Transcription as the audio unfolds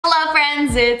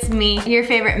friends, it's me, your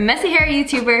favorite messy hair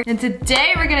YouTuber, and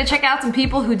today we're gonna check out some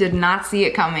people who did not see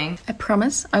it coming. I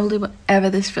promise I will do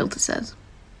whatever this filter says.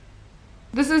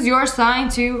 This is your sign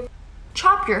to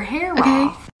chop your hair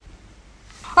off.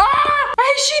 Ah!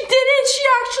 She did it! She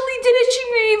actually did it! She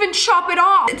didn't even chop it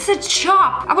off! It said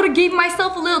chop! I would've gave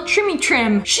myself a little trimmy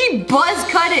trim. She buzz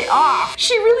cut it off.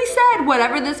 She really said,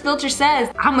 whatever this filter says,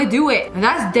 I'ma do it. And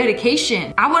that's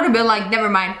dedication. I would've been like, never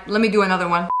mind, let me do another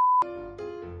one.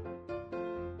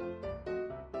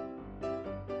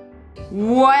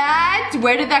 What?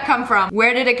 Where did that come from?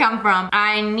 Where did it come from?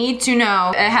 I need to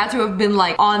know. It had to have been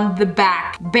like on the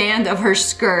back band of her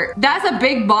skirt. That's a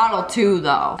big bottle too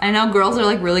though. I know girls are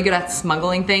like really good at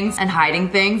smuggling things and hiding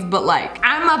things, but like,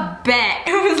 I'ma bet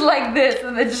it was like this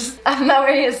and it just, I'm not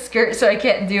wearing a skirt so I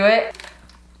can't do it.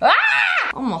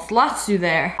 Ah! Almost lost you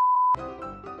there.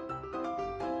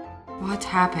 What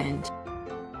happened?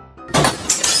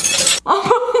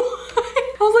 Oh.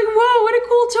 I was like, whoa, what a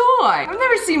cool toy. I've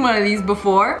never seen one of these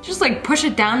before. Just like push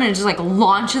it down and it just like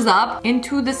launches up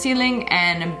into the ceiling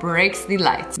and breaks the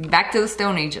lights. Back to the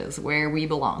Stone Ages where we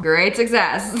belong. Great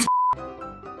success.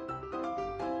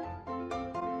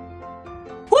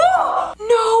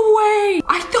 No way!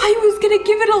 I thought he was gonna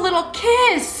give it a little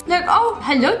kiss. Like, oh,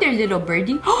 hello there, little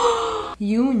birdie.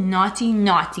 You naughty,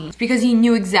 naughty. It's because he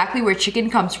knew exactly where chicken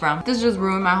comes from. This just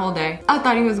ruined my whole day. I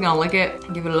thought he was gonna lick it,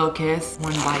 give it a little kiss,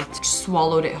 one bite, just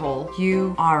swallowed it whole.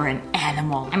 You are an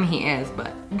animal. I mean, he is,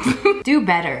 but do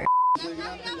better.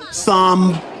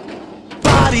 Somebody.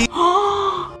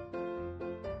 Ow!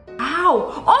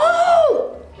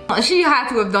 Oh! She had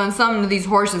to have done something to these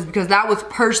horses because that was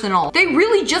personal. They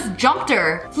really just jumped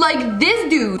her. Like this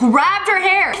dude grabbed her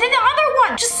hair and then the other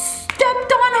one just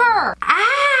stepped on her.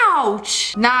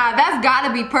 Ouch. Nah, that's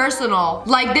gotta be personal.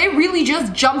 Like they really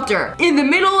just jumped her in the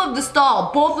middle of the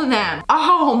stall, both of them.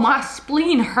 Oh, my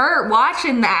spleen hurt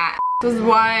watching that. This is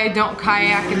why I don't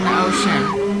kayak in the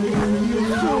ocean.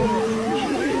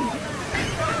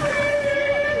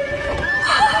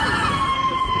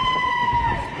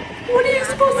 What are you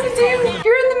supposed to do?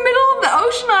 You're in the middle of the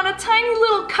ocean on a tiny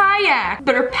little kayak.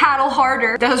 Better paddle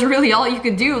harder. That was really all you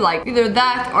could do. Like either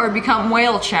that or become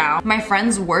whale chow. My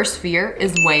friend's worst fear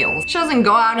is whales. She doesn't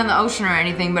go out in the ocean or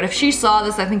anything, but if she saw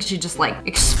this, I think she'd just like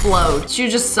explode. She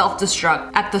would just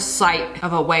self-destruct at the sight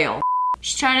of a whale.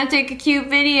 She's trying to take a cute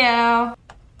video.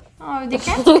 Oh, the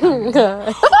cat's coming. Was that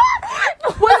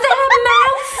a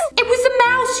mouse? It was a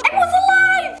mouse. It was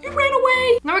alive. It ran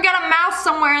away. Now we got a mouse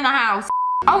somewhere in the house.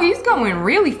 Oh, he's going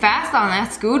really fast on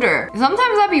that scooter.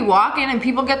 Sometimes I'd be walking and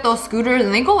people get those scooters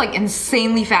and they go like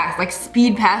insanely fast, like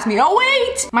speed past me. Oh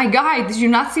wait! My guy, did you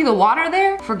not see the water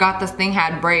there? Forgot this thing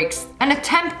had brakes. An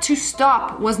attempt to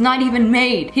stop was not even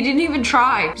made. He didn't even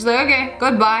try. He's like, okay,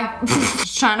 goodbye.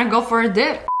 Just trying to go for a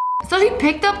dip. So he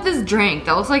picked up this drink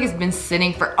that looks like it's been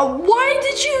sitting for, oh, why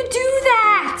did you do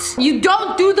that? You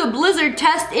don't do the blizzard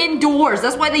test indoors.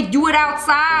 That's why they do it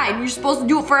outside. You're supposed to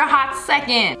do it for a hot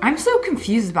second. I'm so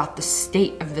confused about the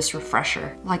state of this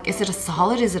refresher. Like, is it a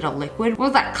solid? Is it a liquid? What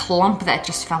was that clump that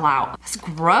just fell out? That's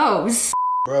gross.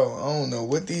 Bro, I don't know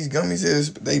what these gummies is,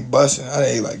 but they busting. I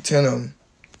ate like 10 of them.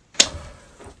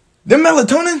 Them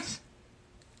melatonins?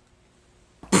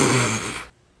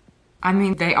 I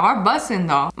mean, they are bussin'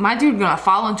 though. My dude gonna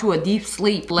fall into a deep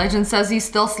sleep. Legend says he's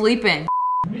still sleeping.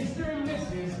 Mr. and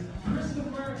Mrs.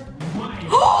 Christopher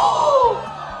White.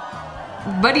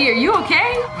 Buddy, are you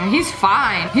okay? He's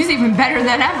fine. He's even better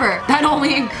than ever. That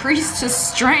only increased his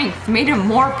strength, made him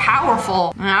more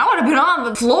powerful. I would've been on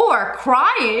the floor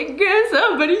crying.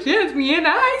 Somebody gives me an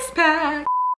ice pack.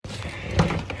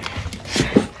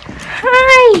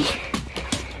 Hi.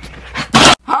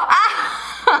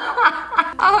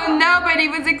 Oh, nobody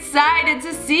was excited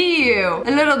to see you.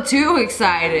 A little too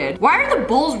excited. Why are the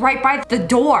bowls right by the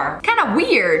door? Kinda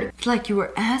weird. It's like you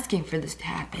were asking for this to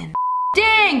happen.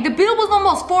 Dang, the bill was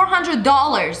almost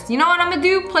 $400. You know what I'm gonna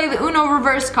do? Play the Uno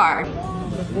reverse card.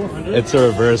 It's a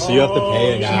reverse, so you have to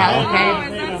pay it now. She has to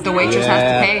pay. The waitress has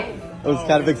to pay. It was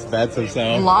kind of expensive,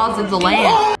 so. Laws of the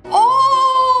land.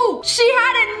 Oh! She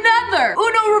had another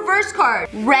Uno reverse card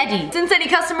ready. Since any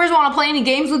customers want to play any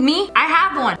games with me, I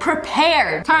have one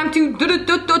prepared. Time to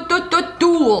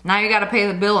duel. Now you gotta pay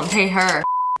the bill and pay her.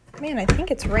 Man, I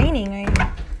think it's raining.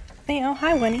 Oh,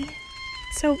 hi, Winnie.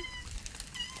 So,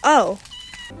 oh.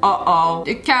 Uh-oh.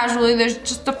 Casually, there's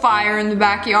just a fire in the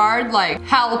backyard. Like,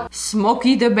 help,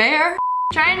 Smokey the Bear?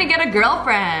 Trying to get a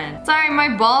girlfriend. Sorry, my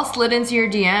ball slid into your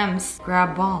DMs.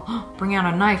 Grab ball. Bring out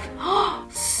a knife.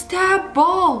 Stab. stab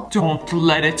ball. Don't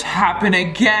let it happen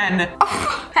again.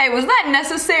 Hey, was that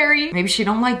necessary? Maybe she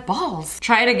don't like balls.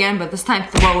 Try it again, but this time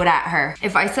throw it at her.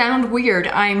 If I sound weird,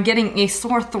 I am getting a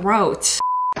sore throat.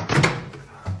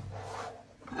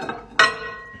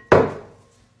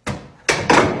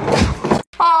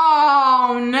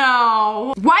 Oh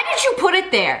no. Why did you put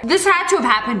it there? This had to have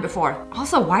happened before.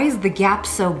 Also, why is the gap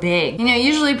so big? You know,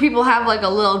 usually people have like a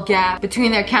little gap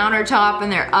between their countertop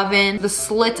and their oven. The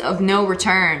slit of no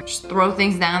return. Just throw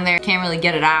things down there, can't really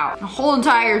get it out. A whole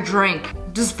entire drink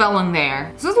just fell in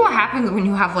there. This is what happens when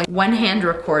you have like one hand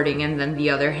recording and then the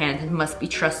other hand must be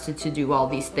trusted to do all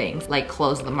these things, like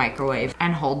close the microwave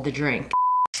and hold the drink.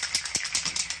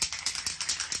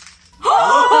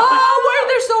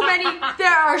 There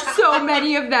are so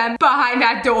many of them behind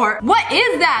that door. What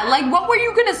is that? Like, what were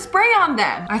you gonna spray on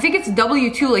them? I think it's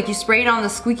W2, like you sprayed on the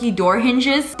squeaky door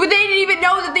hinges, but they didn't even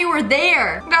know that they were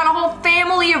there. Got a whole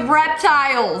family of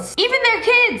reptiles. Even their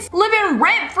kids living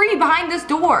rent-free behind this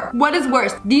door. What is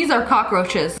worse? These are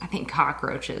cockroaches. I think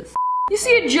cockroaches. You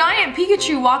see a giant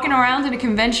Pikachu walking around in a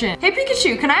convention. Hey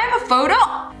Pikachu, can I have a photo?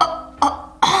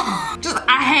 Just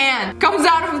a hand comes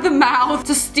out of the mouth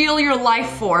to steal your life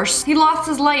force. He lost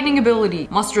his lightning ability.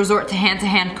 Must resort to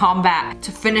hand-to-hand combat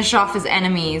to finish off his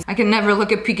enemies. I can never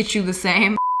look at Pikachu the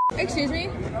same. Excuse me?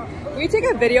 Will you take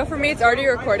a video for me? It's already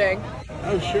recording.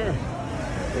 Oh, sure.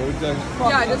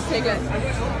 Yeah, just take it.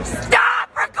 Stop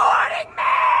recording me!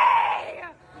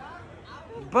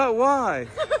 But why?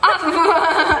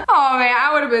 Oh man, I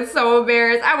would have been so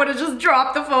embarrassed. I would have just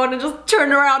dropped the phone and just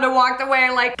turned around and walked away,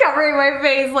 like covering my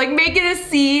face, like making a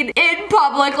scene in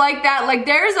public like that. Like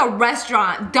there's a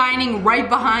restaurant dining right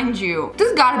behind you.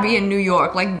 This gotta be in New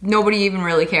York, like nobody even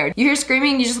really cared. You hear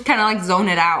screaming, you just kind of like zone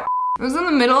it out. I was in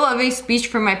the middle of a speech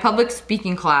for my public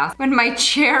speaking class when my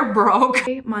chair broke.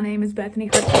 Hey, my name is Bethany.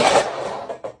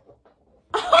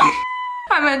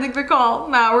 I'm ending the call.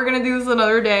 Nah, we're gonna do this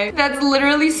another day. That's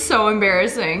literally so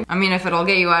embarrassing. I mean, if it'll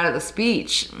get you out of the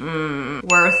speech,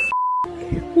 worth.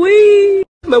 Wee!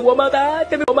 What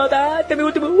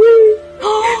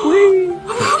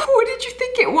did you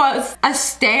think it was? A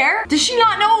stare? Did she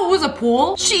not know it was a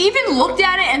pool? She even looked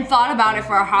at it and thought about it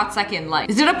for a hot second. Like,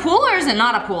 is it a pool or is it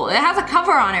not a pool? It has a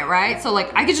cover on it, right? So like,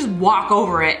 I could just walk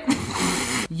over it.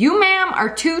 You, ma'am,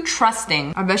 are too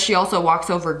trusting. I bet she also walks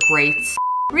over grates.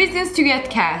 Reasons to get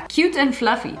cat, cute and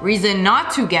fluffy. Reason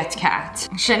not to get cat.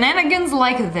 Shenanigans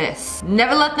like this.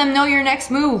 Never let them know your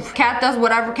next move. Cat does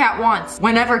whatever cat wants,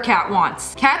 whenever cat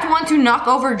wants. Cat want to knock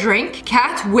over drink?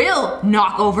 Cat will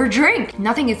knock over drink.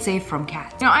 Nothing is safe from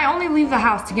cat. You know, I only leave the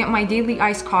house to get my daily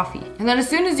iced coffee. And then as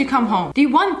soon as you come home, the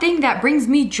one thing that brings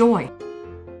me joy.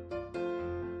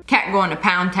 Cat going to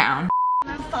Pound Town.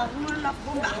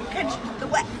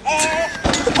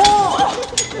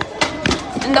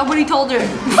 And nobody told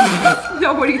her.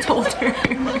 Nobody told her.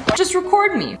 Just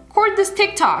record me. Record this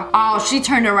TikTok. Oh, she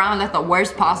turned around at the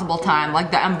worst possible time.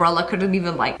 Like the umbrella couldn't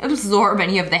even like absorb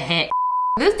any of the hit.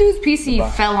 This dude's PC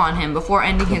fell on him before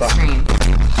ending his stream.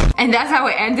 And that's how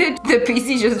it ended? The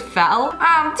PC just fell?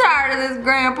 I'm tired of this,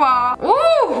 grandpa.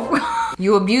 Ooh!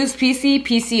 You abuse PC,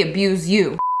 PC abuse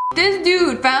you. This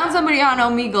dude found somebody on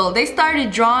Omegle. They started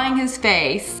drawing his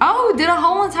face. Oh, did a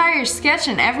whole entire sketch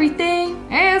and everything.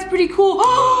 Hey, that's pretty cool.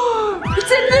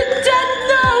 It's in the Death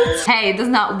Note. Hey, it does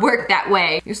not work that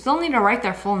way. You still need to write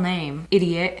their full name,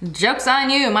 idiot. Joke's on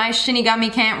you, my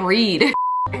Shinigami can't read.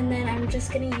 And then I'm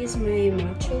just gonna use my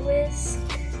matcha whisk.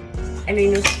 And I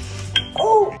know.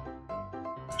 Oh!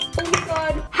 Oh my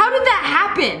god. How did that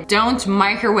happen? Don't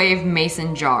microwave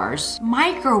mason jars.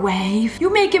 Microwave?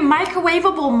 You making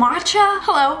microwavable matcha?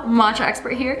 Hello, matcha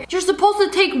expert here. You're supposed to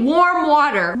take warm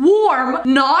water. Warm,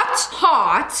 not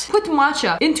hot. Put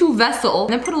matcha into vessel,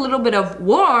 and then put a little bit of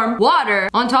warm water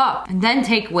on top, and then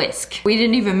take whisk. We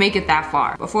didn't even make it that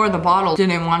far before the bottle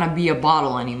didn't want to be a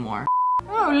bottle anymore.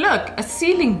 Oh look, a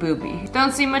ceiling booby.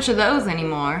 Don't see much of those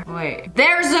anymore. Wait,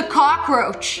 there's a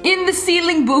cockroach in the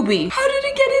ceiling booby. How did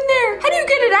it get in there? How do you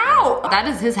get it out? That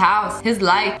is his house, his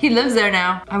life. He lives there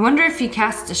now. I wonder if he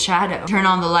casts a shadow. Turn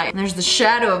on the light, and there's the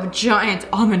shadow of a giant,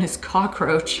 ominous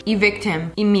cockroach. Evict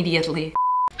him immediately.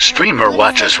 Streamer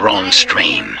watches wrong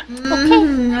stream.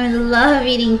 I love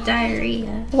eating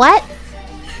diarrhea. What?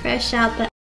 Fresh out the.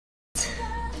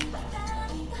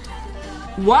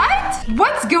 What?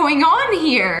 What's going on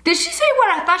here? Did she say what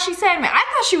I thought she said? Man, I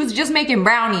thought she was just making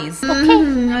brownies.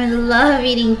 I love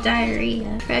eating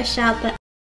diarrhea. Fresh out the.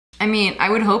 I mean,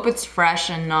 I would hope it's fresh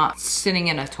and not sitting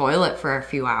in a toilet for a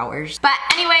few hours. But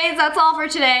anyways, that's all for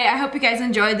today. I hope you guys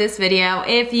enjoyed this video.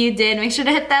 If you did, make sure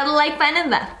to hit that like button in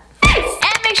the face.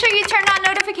 And make sure you turn on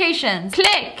notifications.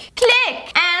 Click,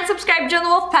 click, and subscribe to the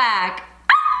Wolf Pack.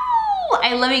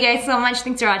 I love you guys so much.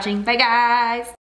 Thanks for watching. Bye guys.